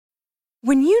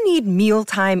When you need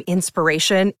mealtime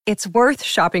inspiration, it's worth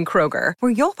shopping Kroger,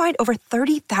 where you'll find over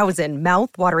 30,000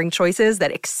 mouth-watering choices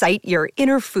that excite your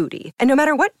inner foodie. And no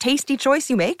matter what tasty choice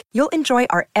you make, you'll enjoy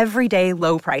our everyday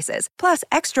low prices, plus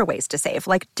extra ways to save,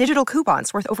 like digital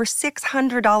coupons worth over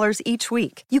 $600 each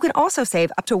week. You can also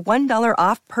save up to $1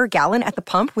 off per gallon at the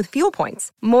pump with fuel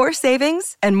points. More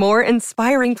savings and more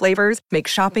inspiring flavors make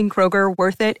shopping Kroger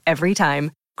worth it every time.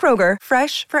 Kroger,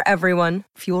 fresh for everyone.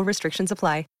 Fuel restrictions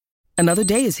apply. Another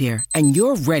day is here, and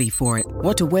you're ready for it.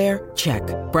 What to wear? Check.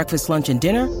 Breakfast, lunch, and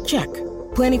dinner? Check.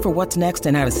 Planning for what's next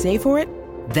and how to save for it?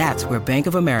 That's where Bank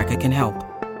of America can help.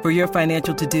 For your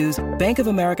financial to-dos, Bank of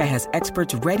America has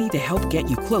experts ready to help get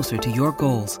you closer to your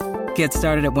goals. Get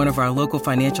started at one of our local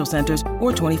financial centers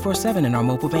or 24/7 in our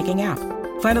mobile banking app.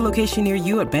 Find a location near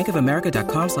you at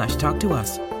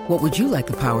bankofamerica.com/talktous. What would you like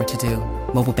the power to do?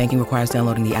 Mobile banking requires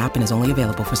downloading the app and is only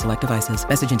available for select devices.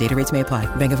 Message and data rates may apply.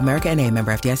 Bank of America N.A.,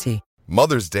 member FDIC.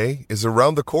 Mother's Day is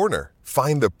around the corner.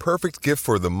 Find the perfect gift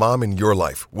for the mom in your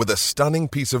life with a stunning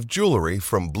piece of jewelry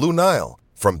from Blue Nile.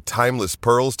 From timeless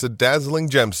pearls to dazzling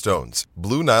gemstones,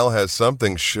 Blue Nile has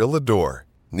something she'll adore.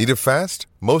 Need it fast?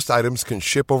 Most items can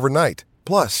ship overnight.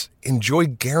 Plus, enjoy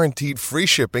guaranteed free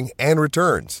shipping and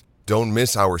returns. Don't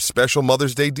miss our special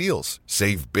Mother's Day deals.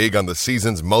 Save big on the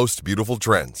season's most beautiful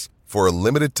trends. For a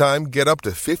limited time, get up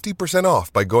to 50%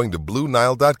 off by going to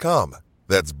BlueNile.com.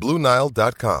 That's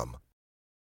BlueNile.com.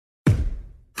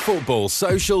 Football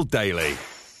Social Daily.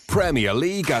 Premier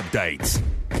League updates.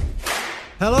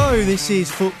 Hello, this is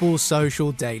Football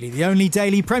Social Daily, the only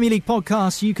daily Premier League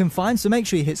podcast you can find, so make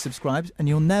sure you hit subscribe and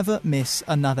you'll never miss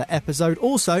another episode.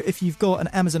 Also, if you've got an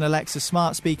Amazon Alexa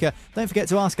smart speaker, don't forget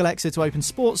to ask Alexa to open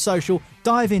Sports Social,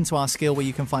 dive into our skill where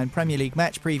you can find Premier League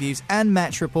match previews and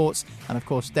match reports, and of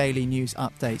course daily news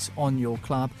updates on your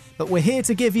club. But we're here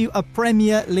to give you a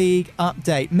Premier League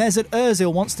update. Mesut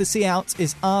Ozil wants to see out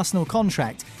his Arsenal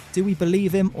contract. Do we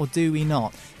believe him or do we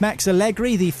not? Max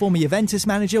Allegri, the former Juventus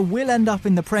manager, will end up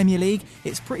in the Premier League.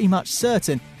 It's pretty much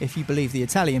certain if you believe the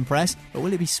Italian press. But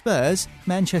will it be Spurs,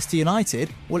 Manchester United?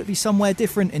 Will it be somewhere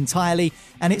different entirely?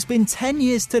 And it's been 10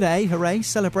 years today, hooray,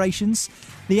 celebrations.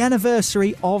 The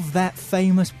anniversary of that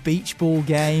famous beach ball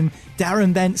game.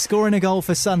 Darren Bent scoring a goal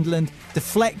for Sunderland,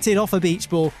 deflected off a beach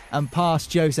ball and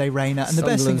past Jose Reina. And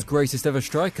Sunderland's greatest ever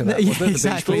striker, that wasn't it?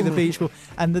 Exactly, the beach ball.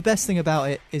 And the best thing about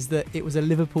it is that it was a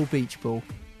Liverpool beach ball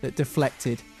that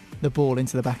deflected the ball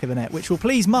into the back of the net, which will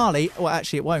please Marley. Well,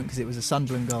 actually it won't, because it was a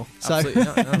Sunderland goal. So, absolutely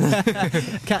not,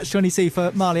 no. Catch 22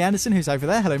 for Marley Anderson, who's over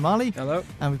there. Hello, Marley. Hello.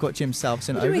 And we've got Jim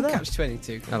Salveson What do over you mean there. Catch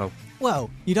 22? Hello.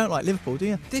 Well, you don't like Liverpool, do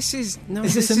you? This is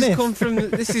this a myth? come from.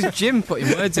 This is Jim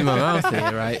putting words in my mouth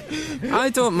here, right? I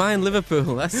don't mind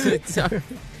Liverpool. That's it.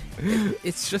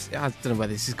 It's just I don't know where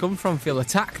this has come from. Feel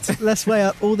attacked. Let's weigh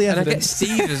up all the And I evidence. get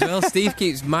Steve as well. Steve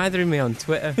keeps mithering me on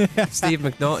Twitter. Steve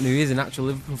McNaughton, who is an actual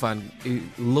Liverpool fan, who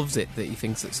loves it that he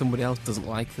thinks that somebody else doesn't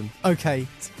like them. Okay,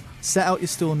 set out your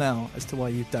stall now as to why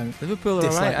you don't. Liverpool are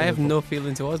dislike alright. I have Liverpool. no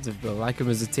feeling towards Liverpool. I like them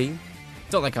as a team.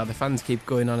 Don't like how the fans keep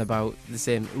going on about the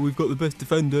same. We've got the best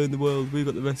defender in the world. We've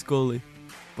got the best goalie.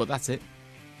 But that's it.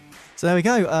 So there we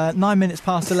go, 9 minutes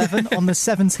past 11 on the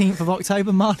 17th of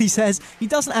October. Marley says he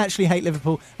doesn't actually hate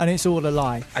Liverpool and it's all a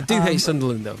lie. I do hate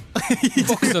Sunderland though.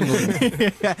 Fuck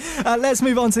Sunderland. Yeah. Let's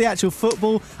move on to the actual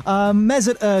football.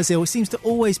 Mesut Ozil seems to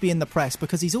always be in the press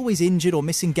because he's always injured or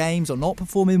missing games or not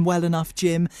performing well enough,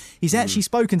 Jim. He's actually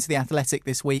spoken to The Athletic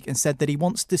this week and said that he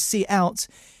wants to see out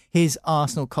his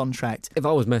Arsenal contract. If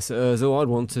I was Mesut Ozil, I'd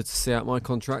want to see out my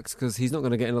contract because he's not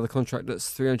going to get another contract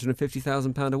that's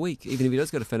 £350,000 a week, even if he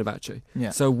does go to Fenerbahce.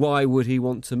 Yeah. So why would he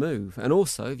want to move? And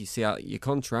also, if you see out your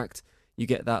contract, you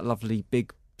get that lovely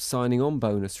big signing on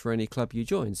bonus for any club you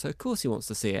join. So of course he wants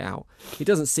to see it out. He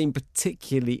doesn't seem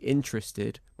particularly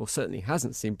interested, or certainly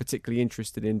hasn't seemed particularly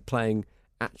interested in playing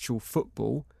actual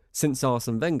football since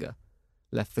Arsene Wenger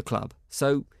left the club.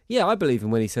 So yeah, I believe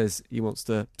him when he says he wants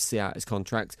to see out his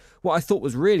contract. What I thought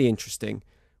was really interesting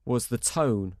was the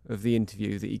tone of the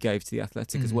interview that he gave to The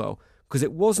Athletic as well, because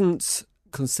it wasn't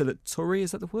conciliatory,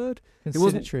 is that the word?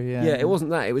 Conciliatory, Yeah, it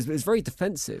wasn't that. It was very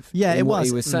defensive. Yeah, in it what was.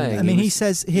 he was saying. I mean, he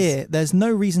says here, there's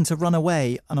no reason to run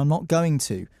away and I'm not going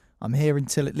to. I'm here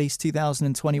until at least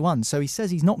 2021. So he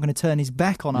says he's not going to turn his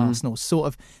back on Arsenal. Sort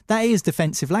of, that is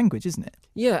defensive language, isn't it?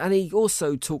 Yeah, and he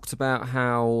also talked about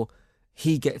how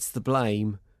he gets the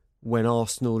blame when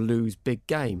Arsenal lose big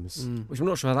games, which I'm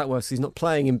not sure how that works. He's not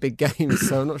playing in big games,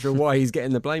 so I'm not sure why he's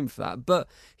getting the blame for that. But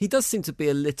he does seem to be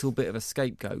a little bit of a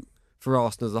scapegoat for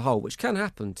Arsenal as a whole, which can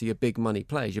happen to your big money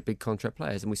players, your big contract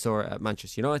players. And we saw it at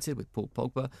Manchester United with Paul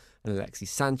Pogba and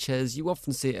Alexis Sanchez. You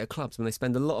often see it at clubs when they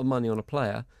spend a lot of money on a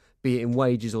player, be it in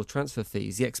wages or transfer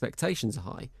fees, the expectations are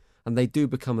high. and they do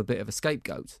become a bit of a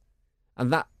scapegoat.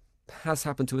 And that has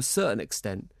happened to a certain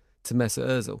extent to Mesut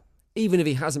Ozil. Even if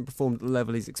he hasn't performed at the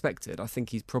level he's expected, I think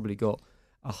he's probably got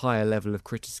a higher level of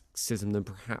criticism than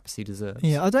perhaps he deserves.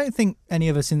 Yeah, I don't think any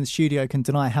of us in the studio can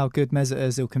deny how good Mesut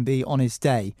Ozil can be on his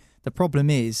day. The problem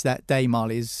is that day,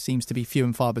 Marley, seems to be few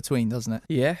and far between, doesn't it?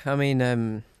 Yeah, I mean,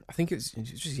 I think it was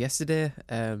just yesterday.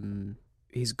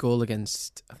 His goal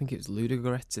against, I think it was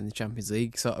Ludogorets in the Champions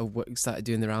League, sort of started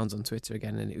doing the rounds on Twitter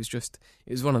again, and it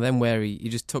was one of them where he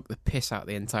just took the piss out of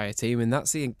the entire team, and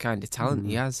that's the kind of talent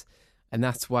he has, and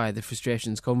that's why the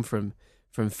frustrations come from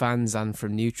fans and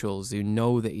from neutrals who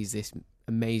know that he's this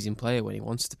amazing player when he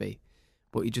wants to be,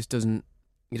 but he just doesn't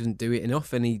do it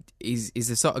enough, and he's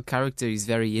the sort of character. He's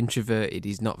very introverted.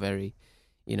 He's not very,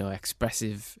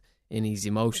 expressive in his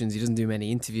emotions. He doesn't do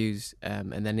many interviews,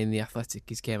 and then in The Athletic,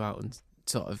 he came out and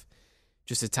sort of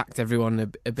just attacked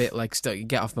everyone a bit like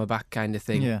get off my back kind of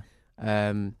thing. Yeah.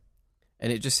 And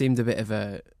it just seemed a bit of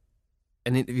an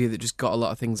interview that just got a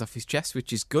lot of things off his chest,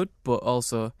 which is good, but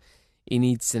also he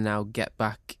needs to now get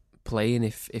back playing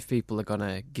if people are going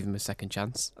to give him a second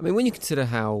chance. I mean, when you consider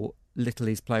how little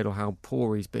he's played or how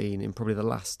poor he's been in probably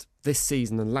this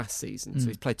season and last season, so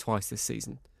he's played twice this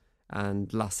season,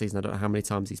 and last season I don't know how many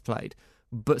times he's played,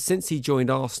 but since he joined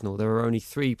Arsenal there are only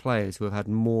 3 players who have had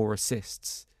more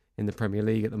assists in the Premier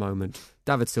League at the moment: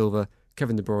 David Silva,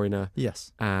 Kevin De Bruyne,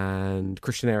 Yes. and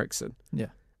Christian Eriksen. Yeah.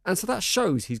 And so that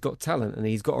shows he's got talent and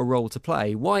he's got a role to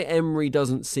play. Why Emery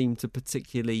doesn't seem to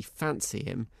particularly fancy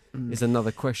him is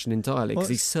another question entirely, because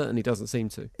he certainly doesn't seem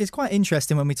to. It's quite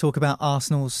interesting when we talk about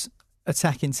Arsenal's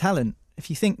attacking talent. If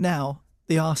you think now,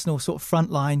 the Arsenal sort of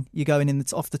front line, you're going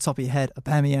off the top of your head,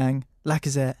 Aubameyang,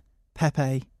 Lacazette,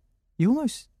 Pepe, you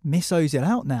almost miss Ozil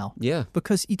out now. Yeah.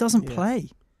 Because he doesn't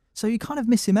play. So you kind of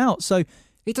miss him out. So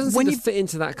he doesn't seem to fit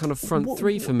into that kind of front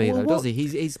three for me, though, does he?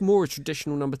 He's more a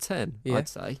traditional number 10, I'd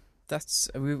say.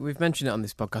 We've mentioned it on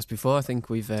this podcast before. I think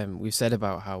we've said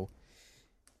about how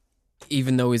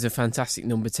even though he's a fantastic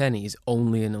number 10, he's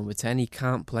only a number 10. He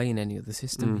can't play in any other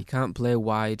system. He can't play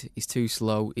wide. He's too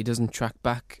slow. He doesn't track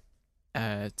back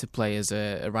to play as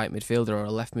a right midfielder or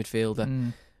a left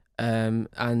midfielder.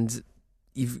 And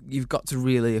you've got to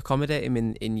really accommodate him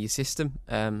in your system.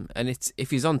 And if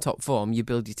he's on top form, you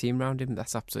build your team around him.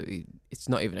 It's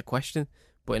not even a question.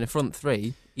 But in a front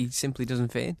three, he simply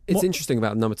doesn't fit in. It's interesting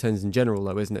about number 10s in general,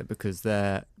 though, isn't it? Because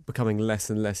they're becoming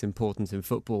less and less important in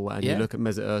football. And you look at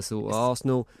Mesut Ozil at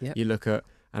Arsenal, you look at,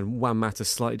 and Juan Mata's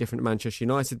slightly different at Manchester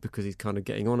United because he's kind of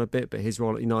getting on a bit, but his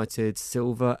role at United,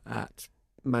 Silva at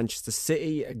Manchester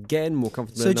City, again, more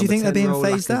comfortable. So do you think they're being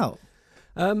phased out?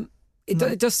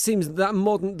 It just seems that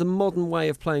the modern way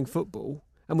of playing football,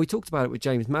 and we talked about it with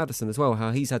James Maddison as well,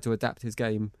 how he's had to adapt his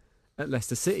game at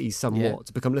Leicester City somewhat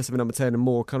to become less of a number 10 and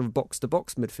more kind of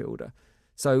box-to-box midfielder.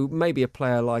 So maybe a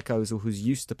player like Ozil, who's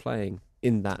used to playing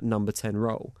in that number 10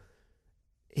 role,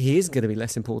 he is going to be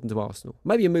less important to Arsenal.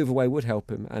 Maybe a move away would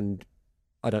help him, and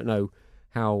I don't know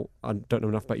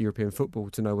enough about European football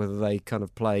to know whether they kind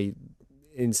of play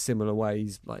in similar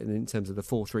ways, like in terms of the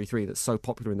 4-3-3 that's so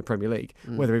popular in the Premier League.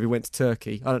 Whether if he went to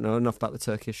Turkey, I don't know enough about the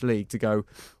Turkish league to go,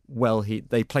 well,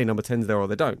 they play number 10s there or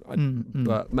they don't.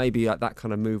 But maybe that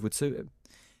kind of move would suit him.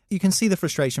 You can see the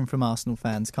frustration from Arsenal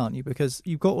fans, can't you? Because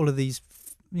you've got all of these,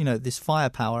 this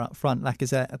firepower up front,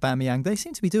 Lacazette, Aubameyang. They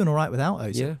seem to be doing all right without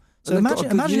Ozil. Yeah. So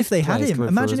imagine if they had him.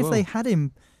 Imagine if they had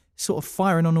him sort of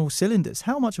firing on all cylinders.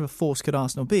 How much of a force could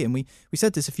Arsenal be? And we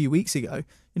said this a few weeks ago.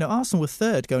 Arsenal were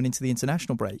third going into the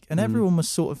international break, and everyone was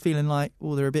sort of feeling like,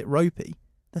 they're a bit ropey.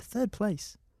 They're third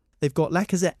place. They've got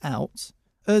Lacazette out.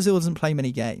 Ozil doesn't play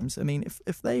many games. I mean,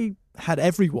 if they had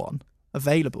everyone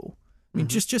available, I mean,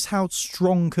 just how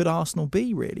strong could Arsenal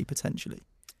be, really, potentially?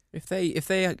 If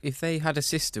they had a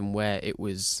system where it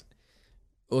was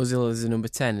Ozil as a number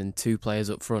 10 and 2 players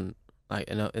up front, like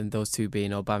and those 2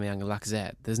 being Aubameyang and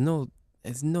Lacazette, there's no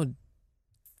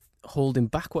holding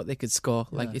back what they could score.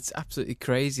 Like, it's absolutely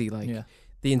crazy. Like,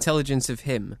 the intelligence of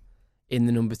him in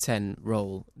the number 10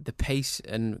 role, the pace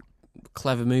and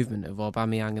clever movement of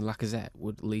Aubameyang and Lacazette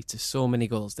would lead to so many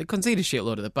goals. They concede a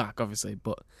shitload at the back, obviously,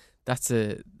 but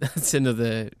that's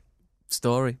another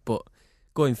story. But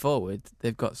going forward,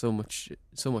 they've got so much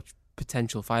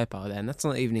potential firepower there, and that's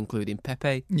not even including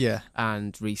Pepe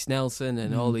and Reece Nelson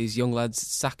and all these young lads,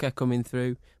 Saka coming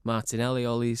through, Martinelli,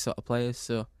 all these sort of players.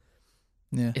 So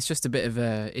it's just a bit of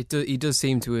a... He does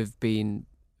seem to have been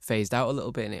phased out a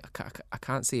little bit, and I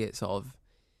can't see it sort of...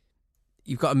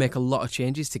 You've got to make a lot of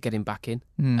changes to get him back in,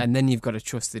 and then you've got to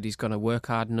trust that he's going to work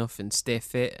hard enough and stay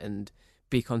fit and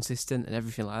be consistent and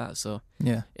everything like that. So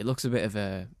it looks a bit of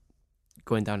a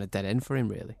going down a dead end for him,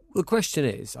 really. Well, the question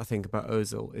is, I think, about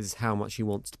Ozil is how much he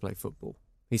wants to play football.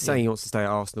 He's saying he wants to stay at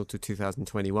Arsenal till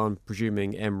 2021.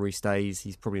 Presuming Emery stays,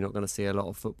 he's probably not going to see a lot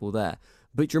of football there.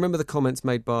 But do you remember the comments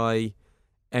made by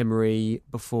Emery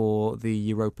before the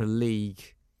Europa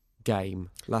League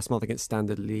game last month against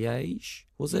Standard Liège?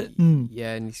 Was it?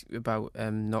 Yeah, and he's about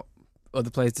not other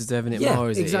players deserving it yeah, more,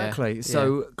 is exactly. it? Yeah.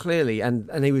 So clearly, and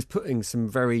he was putting some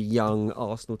very young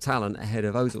Arsenal talent ahead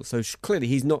of Ozil. So clearly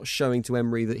he's not showing to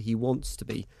Emery that he wants to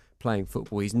be playing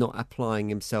football. He's not applying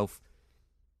himself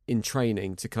in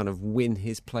training to kind of win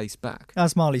his place back.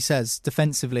 As Marley says,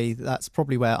 defensively, that's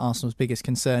probably where Arsenal's biggest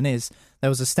concern is. There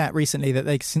was a stat recently that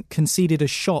they conceded a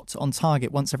shot on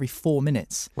target once every 4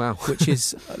 minutes. Wow. Which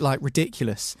is like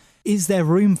ridiculous. Is there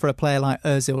room for a player like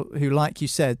Ozil, who, like you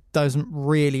said, doesn't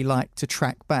really like to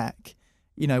track back?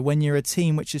 You know, when you're a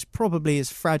team which is probably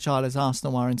as fragile as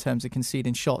Arsenal are in terms of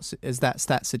conceding shots, as that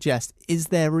stat suggests, is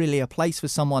there really a place for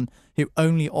someone who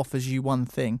only offers you one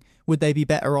thing? Would they be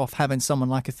better off having someone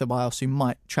like a Ceballos who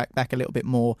might track back a little bit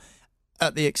more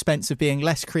at the expense of being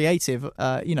less creative?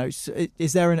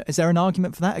 Is there an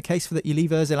argument for that, a case for that you leave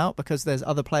Ozil out because there's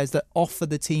other players that offer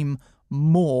the team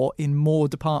more in more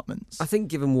departments? I think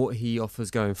given what he offers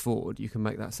going forward, you can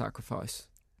make that sacrifice.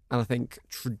 And I think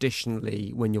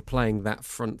traditionally, when you're playing that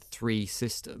front three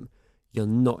system, you're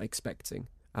not expecting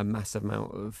a massive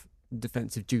amount of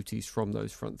defensive duties from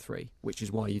those front three, which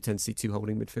is why you tend to see two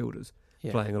holding midfielders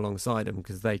playing alongside them,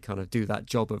 because they kind of do that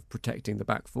job of protecting the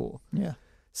back four. Yeah.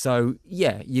 So,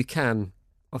 yeah, you can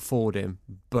afford him,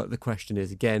 but the question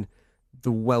is, again,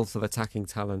 the wealth of attacking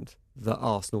talent that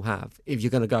Arsenal have. If you're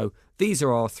going to go, these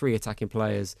are our three attacking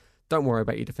players, don't worry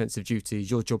about your defensive duties,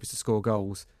 your job is to score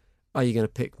goals, are you going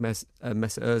to pick Mesut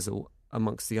Ozil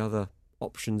amongst the other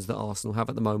options that Arsenal have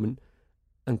at the moment?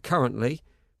 And currently,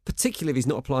 particularly if he's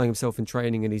not applying himself in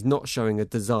training and he's not showing a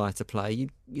desire to play,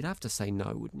 you'd have to say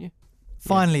no, wouldn't you?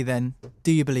 Finally then,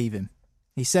 do you believe him?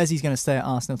 He says he's going to stay at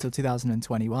Arsenal till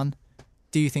 2021.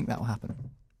 Do you think that will happen?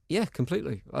 Yeah,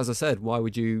 completely. As I said, why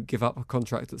would you give up a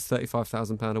contract that's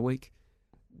 £35,000 a week?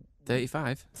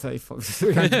 35?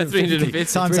 350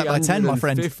 times that by 10, my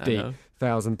friend.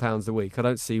 £50,000 a week. I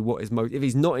don't see what is if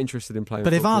he's not interested in playing.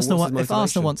 But football, if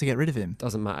Arsenal want to get rid of him,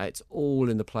 doesn't matter. It's all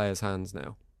in the player's hands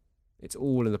now. It's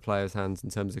all in the player's hands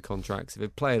in terms of contracts. If a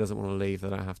player doesn't want to leave, they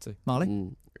don't have to.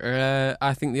 Marley?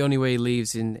 I think the only way he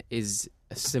leaves is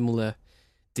a similar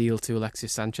deal to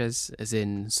Alexis Sanchez, as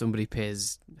in somebody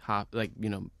pays half,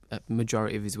 a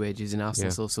majority of his wages and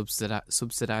Arsenal still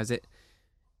subsidise it.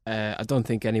 I don't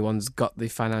think anyone's got the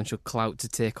financial clout to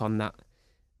take on that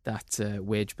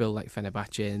wage bill like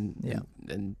Fenerbahce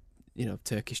and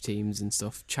Turkish teams and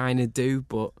stuff. China do,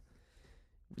 but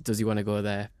does he want to go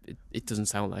there? It doesn't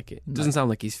sound like it. It doesn't sound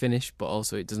like he's finished, but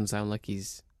also it doesn't sound like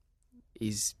he's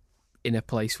in a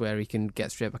place where he can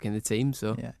get straight back in the team.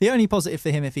 So the only positive for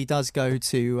him if he does go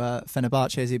to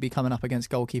Fenerbahce is he'll be coming up against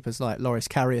goalkeepers like Loris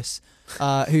Karius,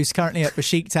 who's currently at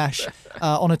Besiktas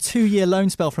on a 2-year loan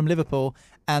spell from Liverpool.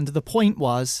 And the point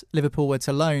was Liverpool were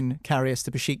to loan Karius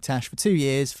to Besiktas for 2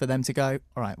 years for them to go,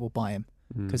 all right, we'll buy him.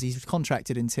 Because he's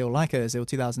contracted until, like Ozil,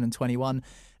 2021.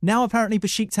 Now apparently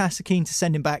Besiktas are keen to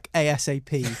send him back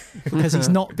ASAP because he's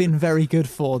not been very good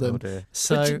for them. Oh dear.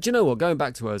 So but do you know what? Going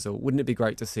back to Ozil, wouldn't it be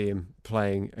great to see him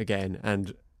playing again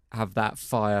and have that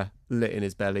fire lit in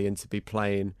his belly and to be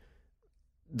playing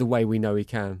the way we know he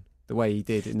can? The way he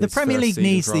did in the Premier League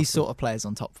needs these Arsenal. sort of players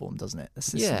on top form, doesn't it?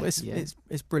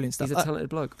 It's brilliant stuff. He's a talented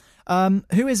bloke.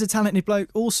 Who is a talented bloke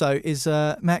also is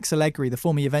Max Allegri, the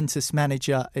former Juventus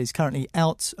manager, is currently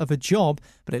out of a job,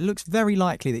 but it looks very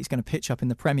likely that he's going to pitch up in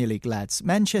the Premier League, lads.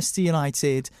 Manchester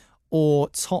United or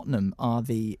Tottenham are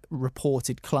the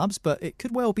reported clubs, but it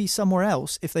could well be somewhere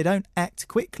else if they don't act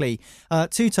quickly.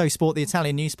 Tuttosport, the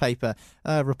Italian newspaper,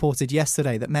 reported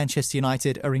yesterday that Manchester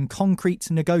United are in concrete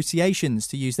negotiations,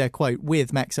 to use their quote,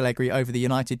 with Max Allegri over the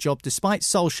United job, despite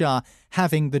Solskjaer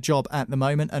having the job at the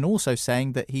moment, and also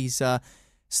saying that he's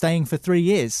staying for 3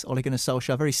 years. Ole Gunnar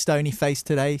Solskjaer, very stony-faced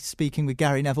today, speaking with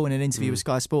Gary Neville in an interview with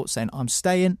Sky Sports, saying, I'm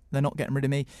staying, they're not getting rid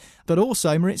of me. But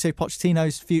also, Maurizio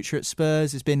Pochettino's future at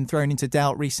Spurs has been thrown into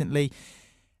doubt recently,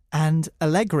 and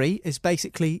Allegri is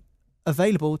basically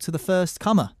available to the first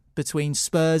comer between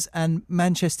Spurs and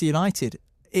Manchester United.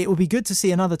 It would be good to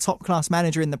see another top-class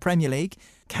manager in the Premier League.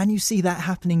 Can you see that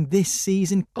happening this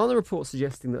season? Are the reports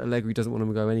suggesting that Allegri doesn't want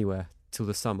to go anywhere till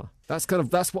the summer?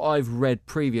 That's what I've read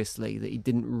previously, that he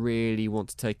didn't really want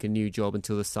to take a new job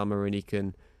until the summer and he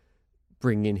can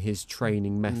bring in his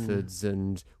training methods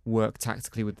and work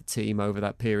tactically with the team over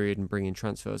that period and bring in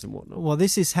transfers and whatnot. Well,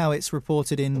 this is how it's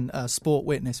reported in Sport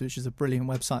Witness, which is a brilliant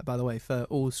website, by the way, for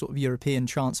all sort of European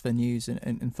transfer news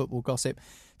and football gossip.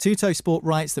 Tutto Sport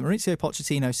writes that Maurizio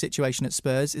Pochettino's situation at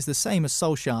Spurs is the same as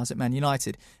Solskjaer's at Man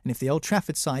United, and if the Old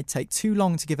Trafford side take too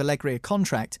long to give Allegri a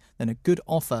contract, then a good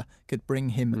offer could bring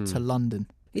him to London.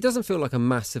 He doesn't feel like a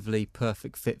massively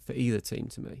perfect fit for either team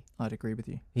to me. I'd agree with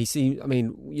you. He seems, I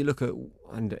mean, you look at,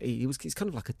 and he's kind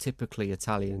of like a typically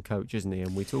Italian coach, isn't he?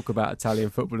 And we talk about Italian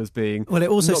football as being it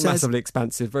also not massively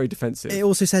expansive, very defensive. It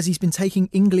also says he's been taking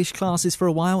English classes for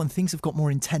a while and things have got more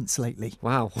intense lately.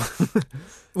 Wow.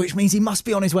 Which means he must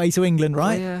be on his way to England,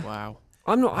 right? Yeah. Wow.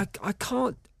 I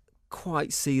can't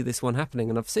quite see this one happening.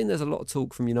 And I've seen there's a lot of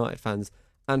talk from United fans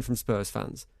and from Spurs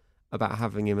fans about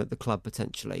having him at the club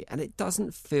potentially, and it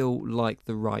doesn't feel like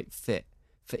the right fit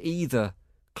for either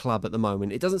club at the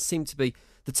moment. It doesn't seem to be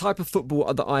the type of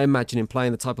football that I imagine him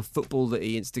playing. The type of football that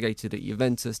he instigated at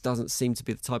Juventus doesn't seem to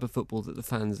be the type of football that the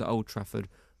fans at Old Trafford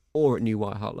or at New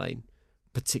White Hart Lane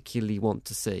particularly want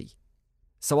to see.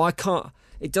 So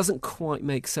it doesn't quite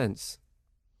make sense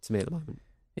to me at the moment.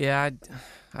 Yeah,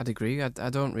 I'd agree. I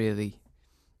don't really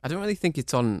think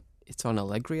it's on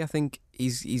Allegri. I think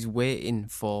he's waiting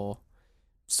for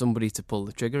somebody to pull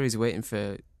the trigger. He's waiting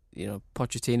for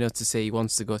Pochettino to say he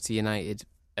wants to go to United,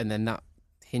 and then that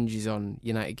hinges on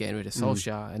United getting rid of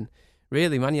Solskjaer. And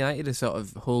really, Man United are sort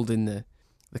of holding the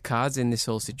cards in this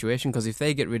whole situation, because if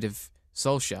they get rid of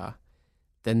Solskjaer,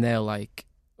 then they're like,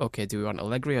 okay, do we want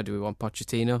Allegri or do we want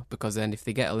Pochettino? Because then if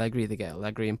they get Allegri, they get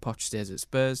Allegri and Poch stays at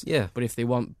Spurs. Yeah. But if they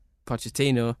want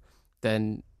Pochettino,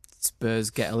 then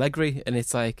Spurs get Allegri, and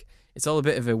it's like, it's all a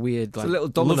bit of a weird, like, a little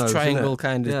domino, love triangle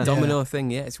kind of Yeah. domino thing.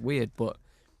 Yeah, it's weird, but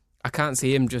I can't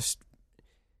see him just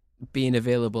being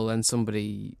available and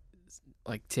somebody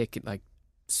like taking, like,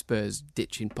 Spurs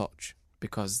ditching Poch,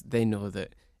 because they know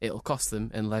that it'll cost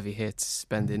them, and Levy hates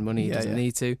spending money he doesn't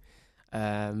need to.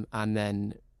 And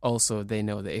then also they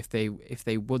know that if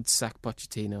they would sack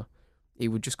Pochettino, he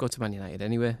would just go to Man United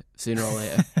anyway, sooner or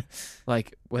later.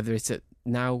 Like, whether it's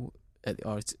or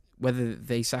it's whether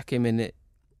they sack him and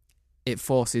it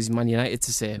forces Man United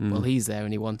to say, well, he's there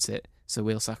and he wants it, so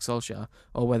we'll sack Solskjaer,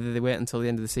 or whether they wait until the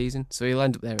end of the season, so he'll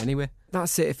end up there anyway.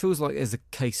 That's it. It feels like there's a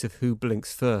case of who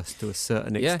blinks first to a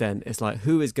certain extent. It's like,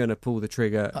 who is going to pull the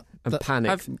trigger and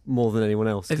panic more than anyone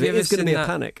else? It's going to be a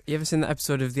panic. You ever seen that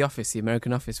episode of The Office, the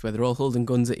American Office, where they're all holding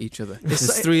guns at each other?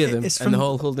 There's three of them, and they're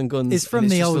all holding guns. It's from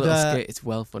the old it's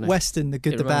well funny. Western, The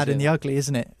Good, the Bad and the Ugly,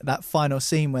 isn't it? That final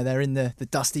scene where they're in the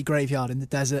dusty graveyard in the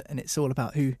desert, and it's all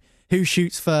about who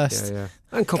shoots first. Yeah.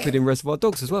 And copied in Reservoir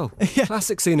Dogs as well. Yeah.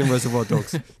 Classic scene in Reservoir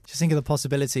Dogs. Just think of the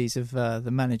possibilities of the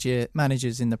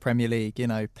managers in the Premier League.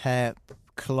 Pep,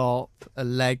 Klopp,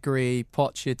 Allegri,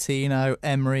 Pochettino,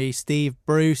 Emery, Steve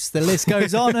Bruce. The list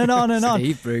goes on and on and on.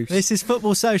 Steve Bruce. This is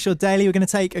Football Social Daily. We're going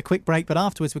to take a quick break, but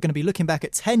afterwards we're going to be looking back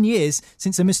at 10 years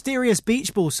since a mysterious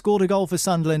beach ball scored a goal for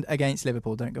Sunderland against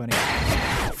Liverpool. Don't go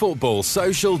anywhere. Football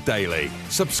Social Daily.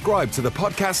 Subscribe to the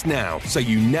podcast now so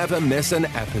you never miss an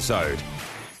episode.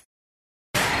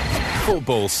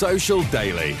 Football Social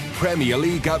Daily. Premier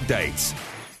League updates.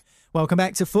 Welcome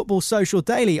back to Football Social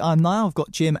Daily. I'm Niall. I've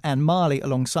got Jim and Marley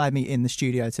alongside me in the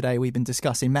studio today. We've been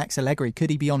discussing Max Allegri. Could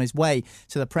he be on his way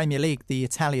to the Premier League? The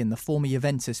Italian, the former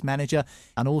Juventus manager,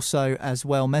 and also as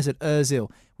well Mesut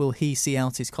Ozil. Will he see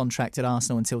out his contract at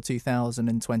Arsenal until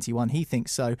 2021? He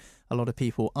thinks so. A lot of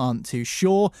people aren't too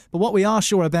sure. But what we are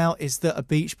sure about is that a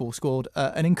beach ball scored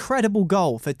an incredible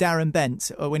goal for Darren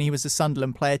Bent when he was a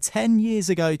Sunderland player 10 years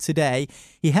ago today.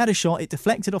 He had a shot. It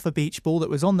deflected off a beach ball that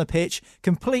was on the pitch.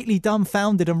 Completely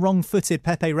dumbfounded and wrong-footed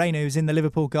Pepe Reina, who's in the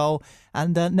Liverpool goal,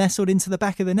 and nestled into the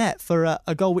back of the net for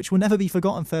a goal which will never be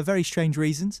forgotten for very strange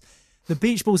reasons. The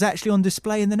beach ball's actually on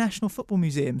display in the National Football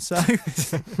Museum, so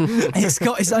it's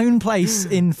got its own place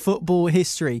in football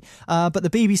history. But the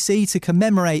BBC, to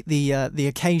commemorate the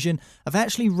occasion, have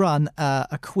actually run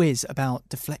a quiz about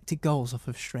deflected goals off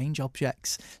of strange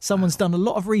objects. Someone's done a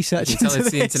lot of research into this.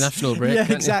 It's the international break.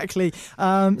 Yeah, exactly.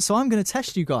 So I'm going to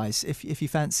test you guys if you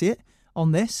fancy it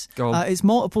on this. Go on. It's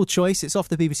multiple choice. It's off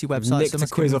the BBC website. Nicked a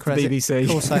quiz off the BBC. Of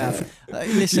course I have.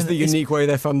 Listen, just the unique way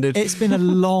they're funded. It's been a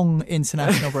long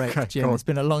international break, Jim. It's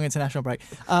been a long international break.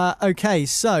 Okay,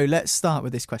 so let's start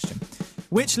with this question.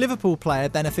 Which Liverpool player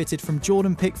benefited from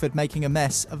Jordan Pickford making a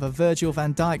mess of a Virgil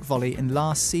van Dijk volley in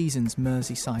last season's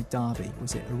Merseyside derby?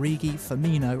 Was it Origi,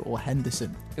 Firmino or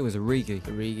Henderson? It was Origi.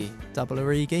 Double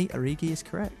Origi. Origi is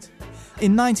correct.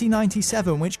 In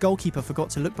 1997, which goalkeeper forgot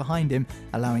to look behind him,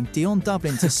 allowing Dion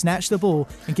Dublin to snatch the ball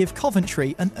and give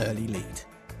Coventry an early lead?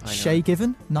 Shay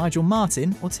Given, Nigel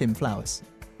Martin or Tim Flowers?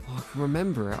 I can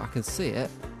remember it. I can see it.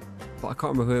 But I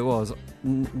can't remember who it was.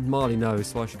 Marley knows,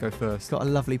 so I should go first. Got a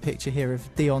lovely picture here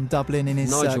of Dion Dublin in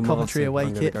his Coventry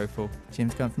away kit. Go for.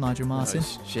 Jim's going for Nigel Martyn.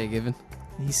 No, Shay Given.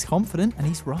 He's confident, and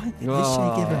he's right. It is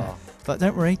Shay Given. But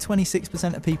don't worry,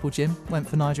 26% of people, Jim, went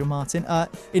for Nigel Martyn.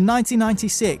 In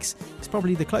 1996, it's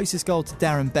probably the closest goal to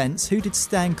Darren Bent's. Who did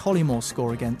Stan Collymore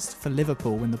score against for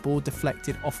Liverpool when the ball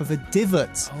deflected off of a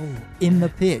divot in the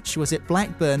pitch? Was it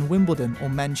Blackburn, Wimbledon, or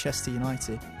Manchester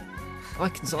United? I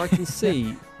can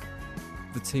see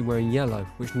the team wearing yellow,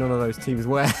 which none of those teams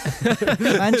wear.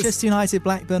 Manchester United,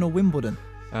 Blackburn, or Wimbledon?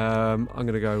 I'm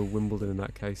going to go Wimbledon in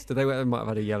that case. They might have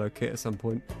had a yellow kit at some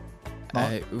point.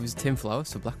 It was Tim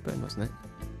Flowers for Blackburn, wasn't it?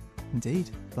 Indeed,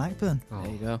 Blackburn. There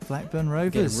you go. Blackburn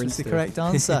Rovers is the correct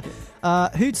answer.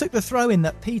 Who took the throw-in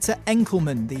that Peter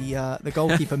Enkelman, the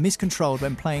goalkeeper, miscontrolled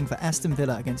when playing for Aston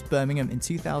Villa against Birmingham in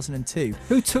 2002?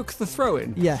 Who took the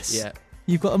throw-in? Yes. Yeah.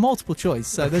 You've got a multiple choice,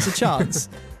 so there's a chance.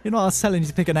 You're not telling you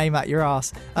to pick a name out your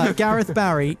ass. Gareth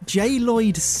Barry, J.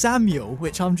 Lloyd Samuel,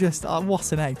 which I'm just... what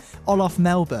a name. Olaf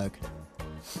Melberg.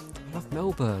 Olaf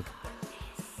Melberg.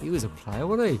 He was a player,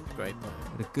 wasn't he? Great player.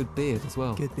 Had a good beard as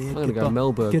well. Good beard. I'm going to go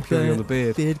Melberg, purely on the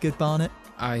beard. Good Barnett.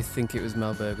 I think it was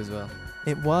Melberg as well.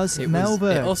 It was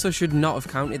Melberg. It also should not have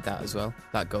counted that as well,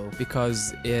 that goal,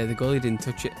 because the goalie didn't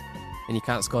touch it, and you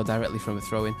can't score directly from a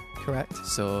throw-in. Correct.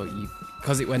 So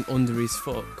because it went under his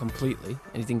foot completely,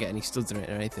 and he didn't get any studs in it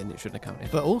or anything, it shouldn't have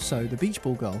counted. But also, the beach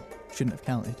ball goal shouldn't have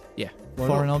counted. Yeah.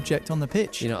 Foreign object on the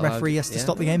pitch. Referee has to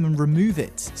stop the game and remove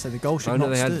it, so the goal should not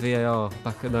have stood. they had VAR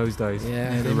back in those days.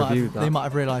 Yeah, they might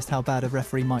have realised how bad a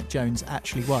referee Mike Jones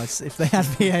actually was if they had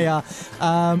VAR.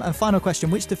 And final question,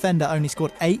 which defender only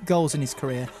scored 8 goals in his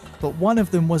career, but one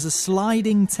of them was a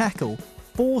sliding tackle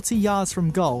 40 yards from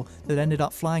goal that ended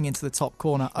up flying into the top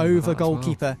corner over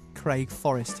goalkeeper Craig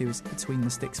Forrest, who was between the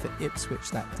sticks for Ipswich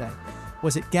that day?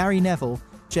 Was it Gary Neville,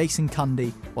 Jason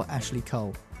Cundy, or Ashley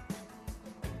Cole?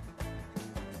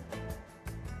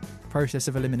 Process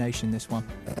of elimination, this one.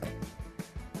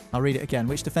 I'll read it again.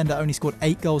 Which defender only scored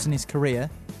 8 goals in his career?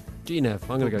 Genev.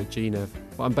 I'm going to go Genev.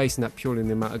 But I'm basing that purely on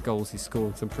the amount of goals he's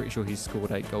scored, so I'm pretty sure he's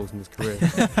scored 8 goals in his career.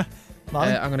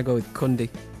 I'm going to go with Cundy.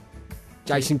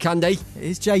 Jason Cundy. It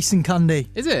is Jason Cundy.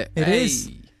 Is it? It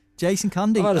is. Jason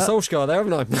Cundy. I've had a Solskjaer there,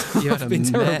 haven't I? It's been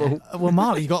terrible. Well,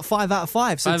 Marley, you got 5 out of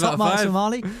 5. So 5 top marks for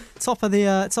Marley. Top of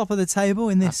the table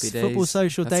in this Football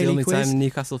Social Daily quiz. That's the only time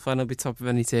Newcastle fan will be top of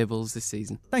any tables this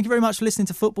season. Thank you very much for listening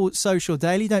to Football Social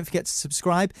Daily. Don't forget to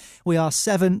subscribe. We are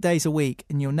 7 days a week,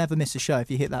 and you'll never miss a show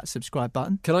if you hit that subscribe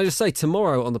button. Can I just say,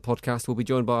 tomorrow on the podcast, we'll be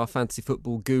joined by our fantasy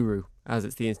football guru, as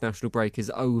it's the international break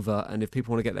is over, and if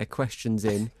people want to get their questions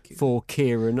in for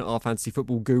Kieran, our fantasy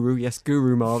football guru, yes,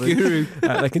 Guru Marvin,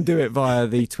 they can do it via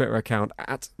the Twitter account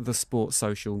at The Sports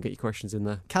Social and get your questions in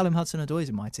there. Callum Hudson-Odoi's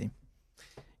in my team.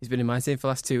 He's been in my team for the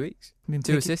last 2 weeks.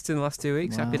 2 assists in the last 2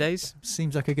 weeks. Wow. Happy days.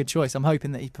 Seems like a good choice. I'm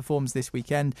hoping that he performs this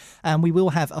weekend. And we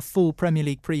will have a full Premier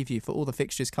League preview for all the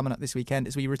fixtures coming up this weekend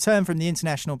as we return from the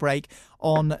international break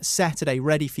on Saturday,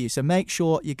 ready for you. So make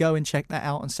sure you go and check that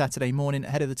out on Saturday morning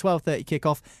ahead of the 12:30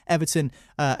 kickoff. Everton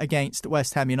against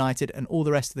West Ham United, and all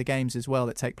the rest of the games as well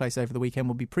that take place over the weekend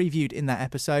will be previewed in that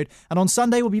episode. And on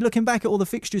Sunday, we'll be looking back at all the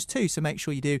fixtures too. So make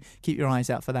sure you do keep your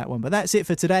eyes out for that one. But that's it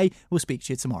for today. We'll speak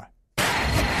to you tomorrow.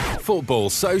 Football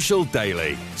Social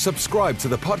Daily. Subscribe to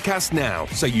the podcast now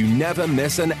so you never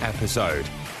miss an episode.